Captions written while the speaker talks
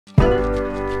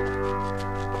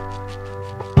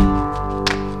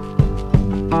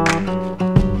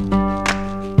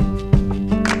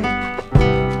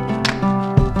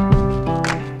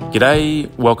G'day,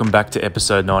 welcome back to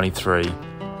episode 93.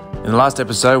 In the last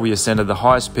episode we ascended the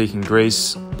highest peak in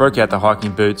Greece, broke out the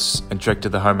hiking boots and trekked to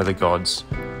the home of the gods.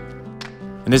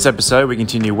 In this episode we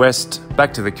continue west,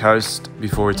 back to the coast,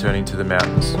 before returning to the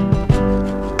mountains.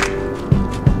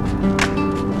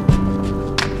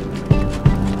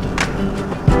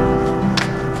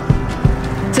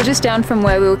 So just down from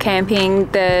where we were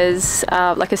camping, there's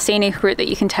like a scenic route that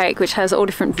you can take which has all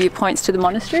different viewpoints to the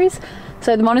monasteries.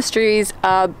 So the monasteries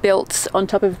are built on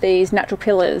top of these natural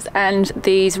pillars, and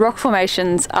these rock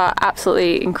formations are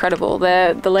absolutely incredible.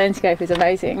 The landscape is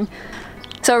amazing.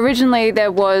 So originally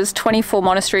there was 24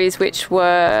 monasteries which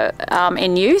were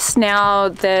in use. Now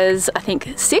there's I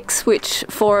think 6, which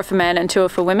 4 are for men and 2 are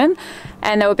for women.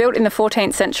 And they were built in the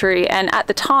 14th century, and at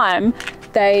the time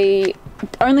they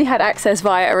only had access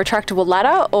via a retractable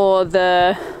ladder, or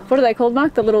the, what are they called,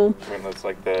 Mark? The little,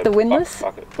 Like the windlass?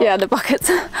 Bucket. Yeah, the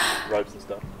buckets. Ropes and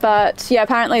stuff. But yeah,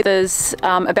 apparently there's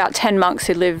about 10 monks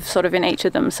who live sort of in each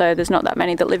of them, so there's not that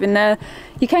many that live in there.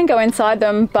 You can go inside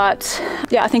them, but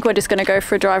yeah, I think we're just going to go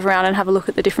for a drive around and have a look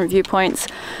at the different viewpoints,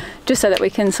 just so that we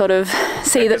can sort of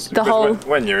see the whole...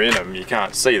 When you're in them, you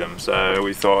can't see them, so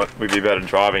we thought we'd be better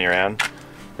driving around.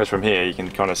 Because from here you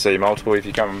can kind of see multiple. If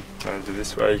you come over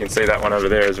this way, you can see that one over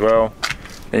there as well.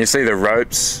 And you see the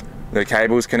ropes, the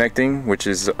cables connecting, which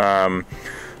is the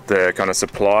kind of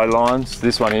supply lines.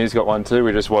 This one here's got one too.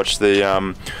 We just watched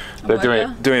the, they're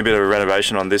doing a bit of a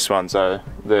renovation on this one, so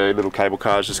the little cable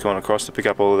car's just gone across to pick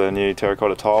up all the new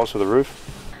terracotta tiles for the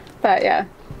roof. But yeah,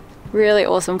 really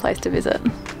awesome place to visit.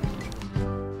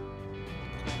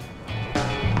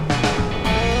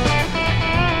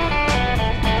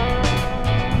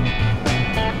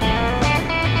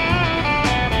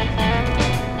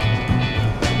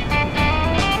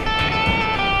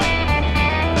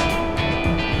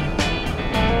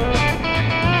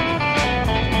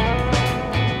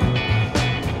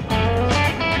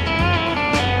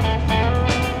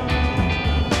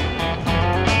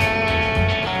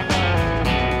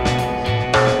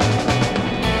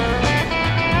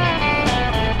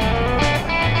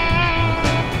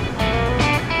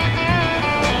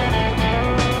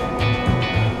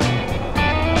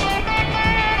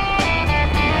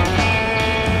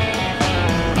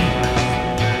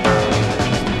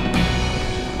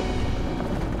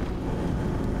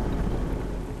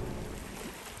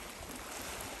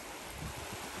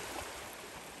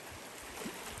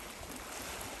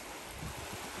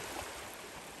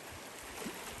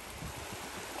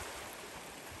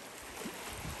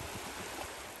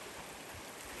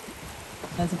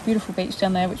 There's a beautiful beach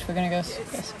down there which we're going to go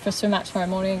for a swim at tomorrow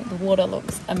morning. The water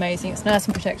looks amazing. It's nice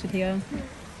and protected here.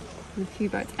 With a few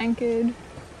boats anchored.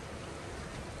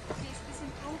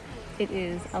 It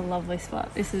is a lovely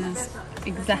spot. This is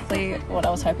exactly what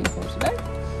I was hoping for today.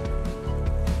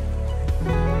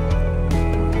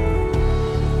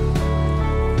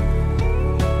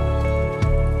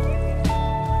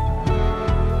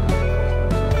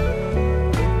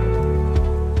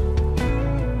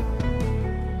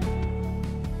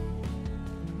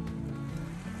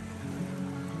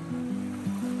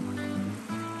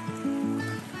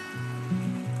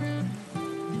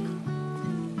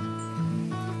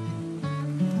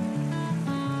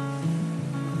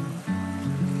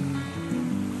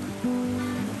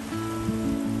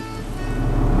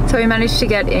 So we managed to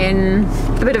get in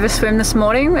a bit of a swim this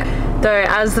morning, though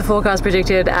as the forecast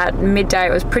predicted at midday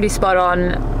it was pretty spot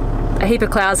on. A heap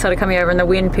of clouds started coming over and the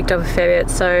wind picked up a fair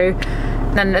bit, so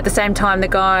then at the same time the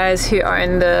guys who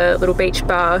own the little beach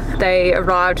bar, they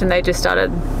arrived and they just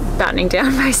started battening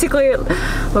down basically. It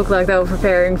looked like they were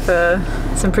preparing for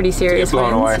some pretty serious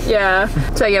winds. Away. Yeah.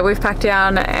 So yeah, we've packed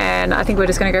down and I think we're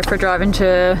just going to go for a drive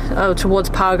towards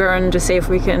Parga and just see if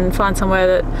we can find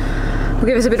somewhere that will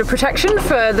give us a bit of protection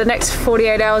for the next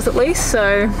 48 hours at least.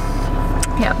 So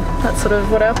yeah, that's sort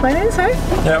of what our plan is, hey?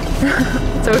 Yep.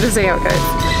 So we'll just see how it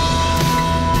goes.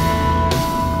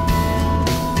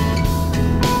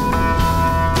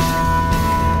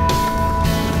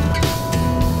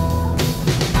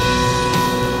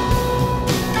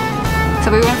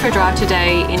 So we went for a drive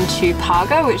today into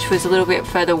Parga, which was a little bit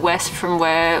further west from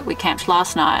where we camped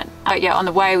last night. But yeah, on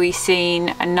the way we seen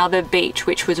another beach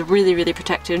which was really, really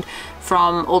protected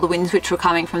from all the winds which were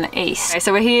coming from the east. Okay,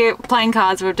 so we're here playing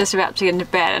cards, we're just about to get into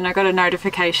bed, and I got a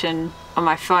notification on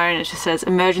my phone. It just says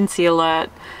emergency alert,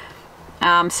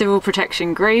 civil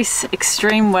protection Greece,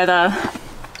 extreme weather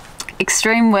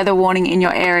warning in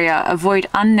your area. Avoid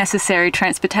unnecessary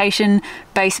transportation,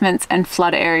 basements and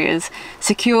flood areas.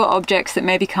 Secure objects that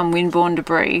may become windborne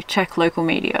debris. Check local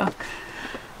media.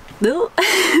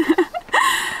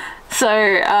 So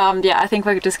yeah, I think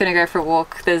we're just going to go for a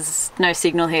walk. There's no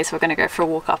signal here, so we're going to go for a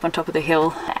walk up on top of the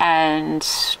hill and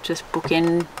just book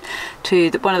in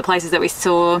to one of the places that we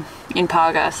saw in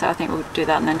Parga. So I think we'll do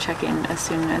that and then check in as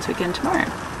soon as we can tomorrow.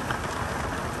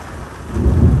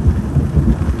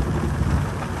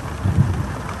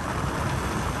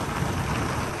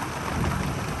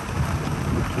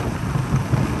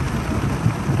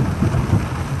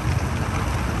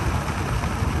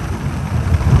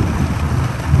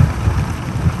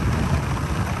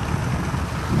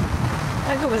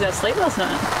 How good was our sleep last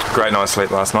night? Great night's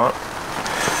sleep last night.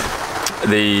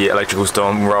 The electrical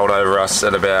storm rolled over us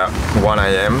at about 1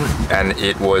 AM and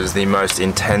it was the most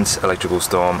intense electrical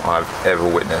storm I've ever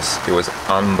witnessed. It was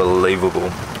unbelievable.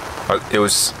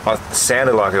 It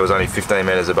sounded like it was only 15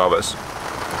 meters above us.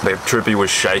 The trippy was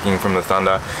shaking from the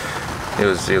thunder. It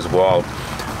was wild.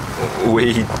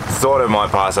 We thought it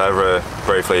might pass over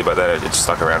briefly, but then it just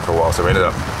stuck around for a while, so we ended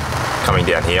up coming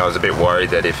down here. I was a bit worried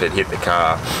that if it hit the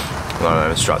car, I don't know,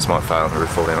 the struts might fail and the roof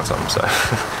fall down or something, so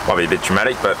might be a bit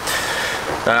traumatic, but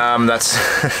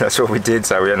that's what we did.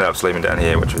 So we ended up sleeping down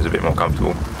here, which was a bit more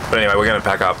comfortable. But anyway, we're going to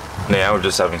pack up now. We're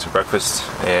just having some breakfast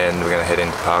and we're going to head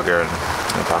into Parga and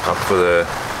pack up for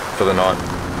the night.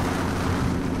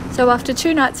 So after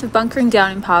 2 nights of bunkering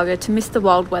down in Parga to miss the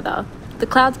wild weather, the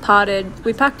clouds parted,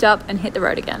 we packed up and hit the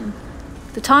road again.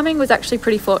 The timing was actually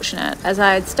pretty fortunate, as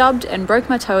I had stubbed and broke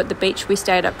my toe at the beach we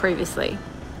stayed at previously.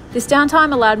 This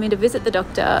downtime allowed me to visit the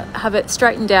doctor, have it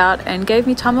straightened out, and gave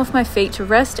me time off my feet to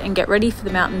rest and get ready for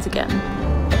the mountains again.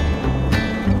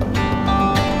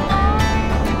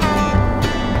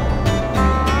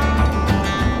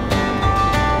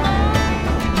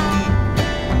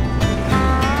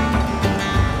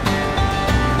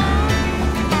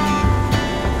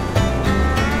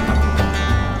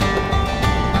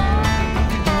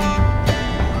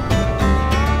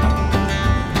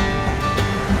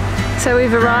 So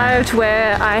we've arrived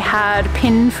where I had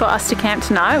pinned for us to camp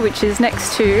tonight, which is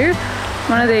next to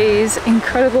one of these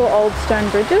incredible old stone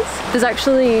bridges. There's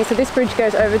actually, so this bridge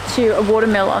goes over to a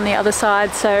watermill on the other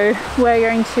side, so we're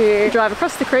going to drive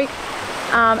across the creek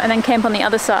and then camp on the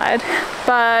other side.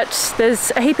 But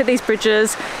there's a heap of these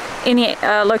bridges in the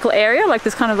local area, like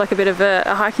there's kind of like a bit of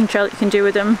a hiking trail that you can do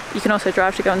with them. You can also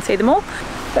drive to go and see them all.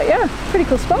 But yeah, pretty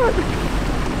cool spot.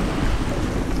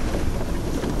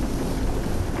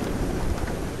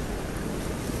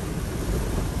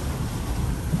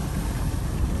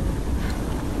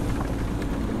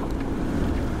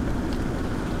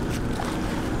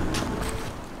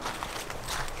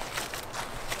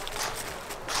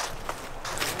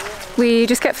 We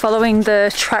just kept following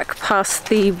the track past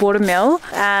the watermill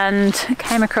and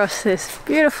came across this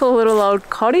beautiful little old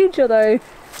cottage, although, do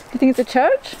you think it's a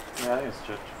church? Yeah, I think it's a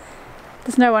church.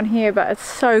 There's no one here, but it's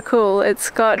so cool.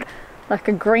 It's got like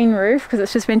a green roof because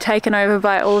it's just been taken over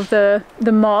by all of the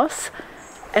moss,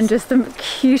 and just the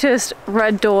cutest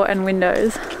red door and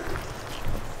windows.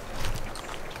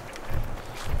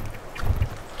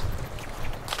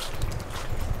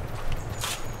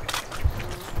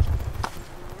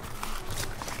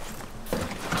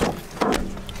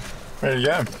 Ready to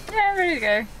go? Yeah, ready to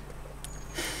go.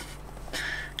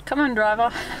 Come on,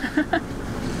 driver.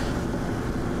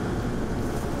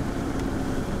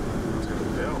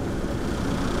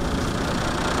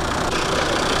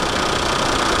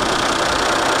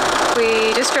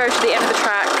 We just drove to the end of the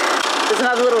track. There's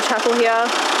another little chapel here.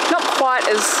 Not quite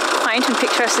as quaint and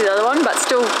picturesque as the other one, but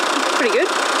still pretty good.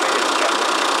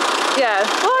 Yeah,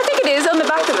 well, I think it is on the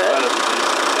back of it.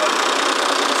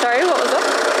 Sorry, what was that?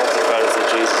 Photos of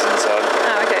Jesus inside.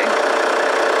 Oh, okay.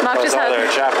 Mark just had either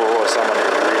a chapel or someone who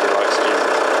really likes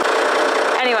Jesus.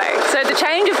 Anyway, so the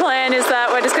change of plan is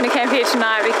that we're just going to camp here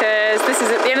tonight because this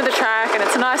is at the end of the track and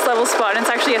it's a nice level spot and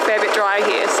it's actually a fair bit dry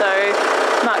here. So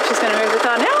Mark's just going to move the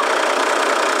car now.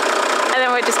 And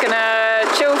then we're just going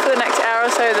to chill for the next hour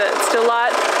or so that it's still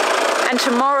light. And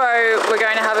tomorrow we're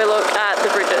going to have a look at the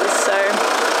bridges. So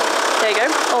there you go,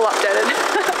 all updated.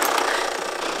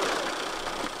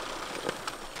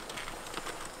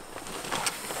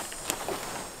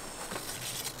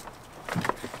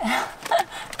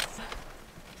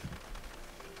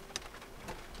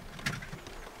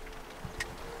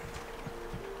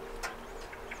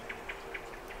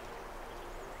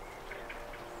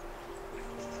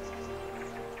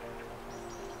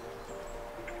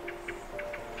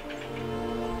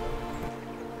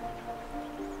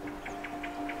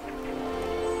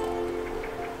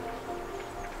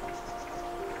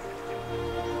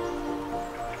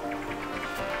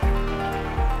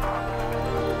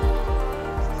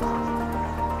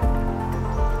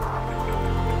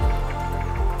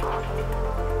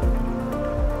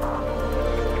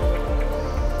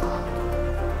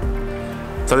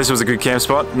 So this was a good camp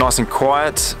spot, nice and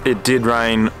quiet. It did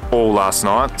rain all last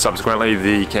night. Subsequently,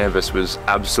 the canvas was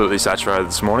absolutely saturated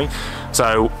this morning.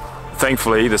 So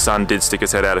thankfully, the sun did stick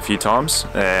its head out a few times,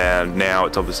 and now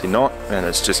it's obviously not, and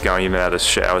it's just going in and out of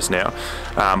showers now.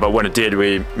 But when it did,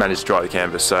 we managed to dry the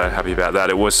canvas, so happy about that.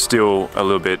 It was still a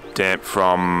little bit damp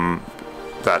from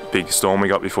that big storm we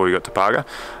got before we got to Paga,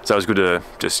 so it was good to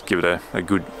just give it a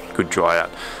good dry out.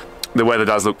 The weather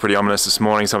does look pretty ominous this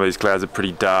morning. Some of these clouds are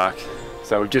pretty dark.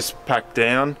 So we've just packed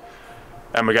down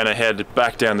and we're going to head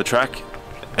back down the track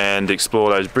and explore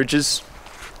those bridges.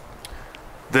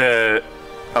 I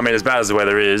mean, as bad as the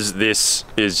weather is, this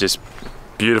is just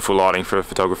beautiful lighting for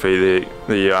photography.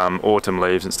 The autumn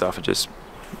leaves and stuff are just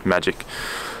magic.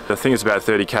 I think it's about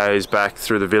 30 k's back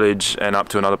through the village and up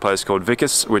to another place called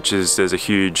Vicus, there's a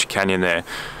huge canyon there.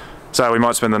 So we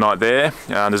might spend the night there.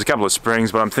 There's a couple of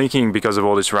springs, but I'm thinking because of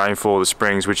all this rainfall, the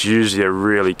springs, which usually are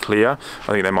really clear, I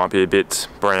think they might be a bit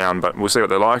brown, but we'll see what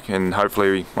they're like, and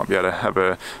hopefully we might be able to have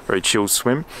a very chill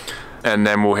swim. And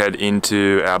then we'll head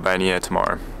into Albania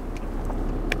tomorrow.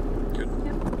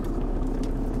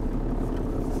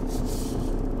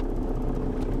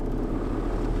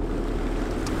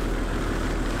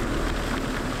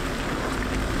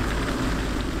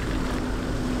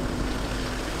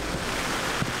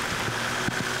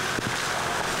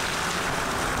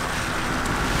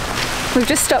 We've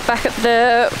just stopped back at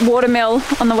the watermill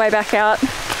on the way back out,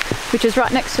 which is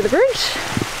right next to the bridge.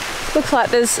 Looks like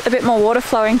there's a bit more water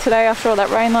flowing today after all that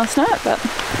rain last night, but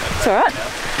it's alright.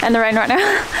 And the rain right now.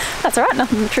 That's alright,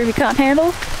 nothing the tree can't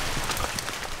handle.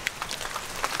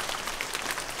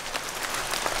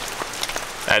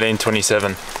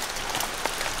 $18.27.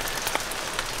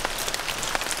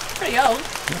 Pretty old.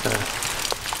 Okay.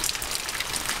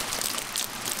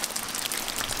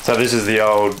 So this is the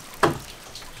old,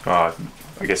 I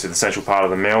guess it's the central part of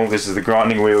the mill. This is the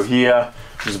grinding wheel here.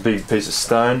 There's a big piece of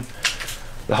stone.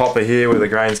 The hopper here where the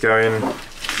grains go in.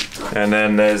 And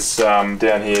then there's down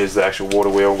here is the actual water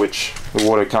wheel, which the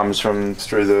water comes from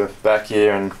through the back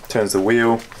here and turns the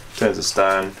wheel, turns the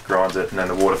stone, grinds it, and then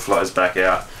the water flows back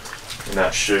out in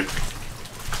that chute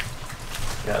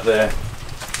out there.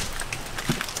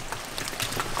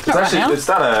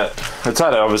 It's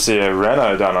had obviously a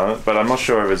reno done on it, but I'm not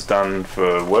sure if it's done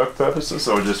for work purposes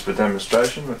or just for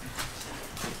demonstration. But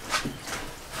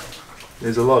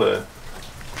there's a lot of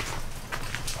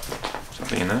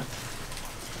something in there.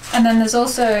 And then there's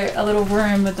also a little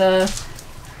room with a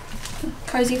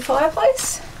cozy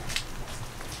fireplace.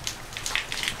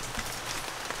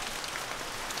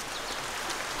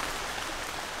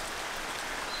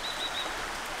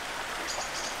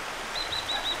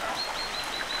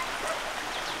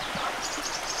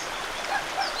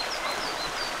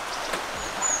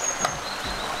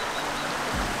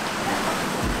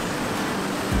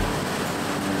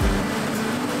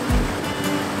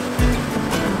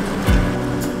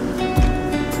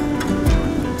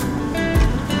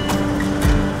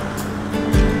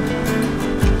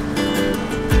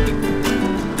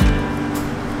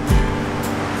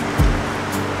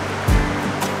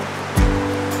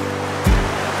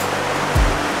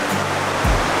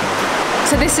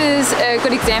 So this is a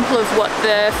good example of what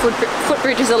the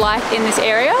footbridges are like in this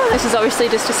area. This is obviously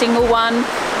just a single one,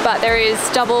 but there is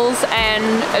doubles and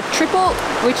a triple,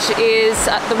 which is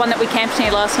the one that we camped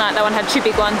near last night. That one had two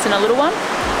big ones and a little one.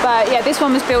 But yeah, this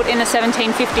one was built in the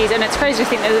 1750s, and it's crazy to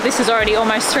think that this is already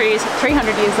almost 300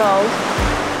 years old.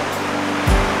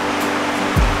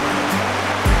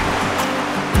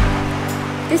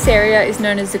 This area is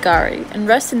known as ZAGORI and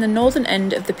rests in the northern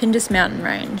end of the Pindus mountain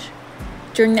range.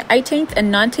 During the 18th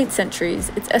and 19th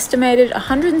centuries, it's estimated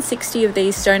 160 of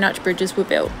these stone arch bridges were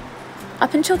built.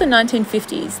 Up until the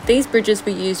 1950s, these bridges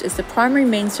were used as the primary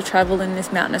means to travel in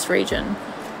this mountainous region.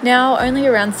 Now, only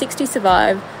around 60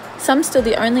 survive, some still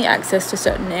the only access to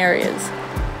certain areas.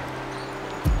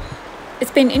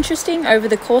 It's been interesting over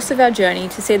the course of our journey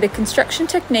to see the construction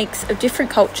techniques of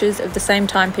different cultures of the same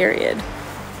time period.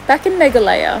 Back in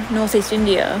Meghalaya, northeast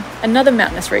India, another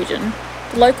mountainous region,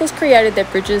 the locals created their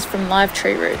bridges from live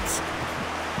tree roots.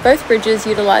 Both bridges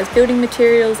utilise building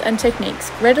materials and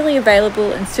techniques readily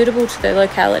available and suitable to their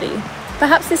locality.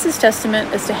 Perhaps this is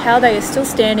testament as to how they are still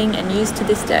standing and used to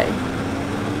this day.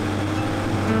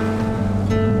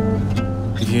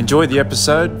 If you enjoyed the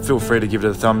episode, feel free to give it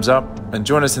a thumbs up and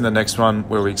join us in the next one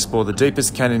where we explore the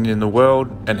deepest canyon in the world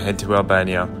and head to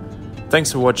Albania.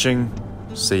 Thanks for watching.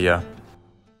 See ya.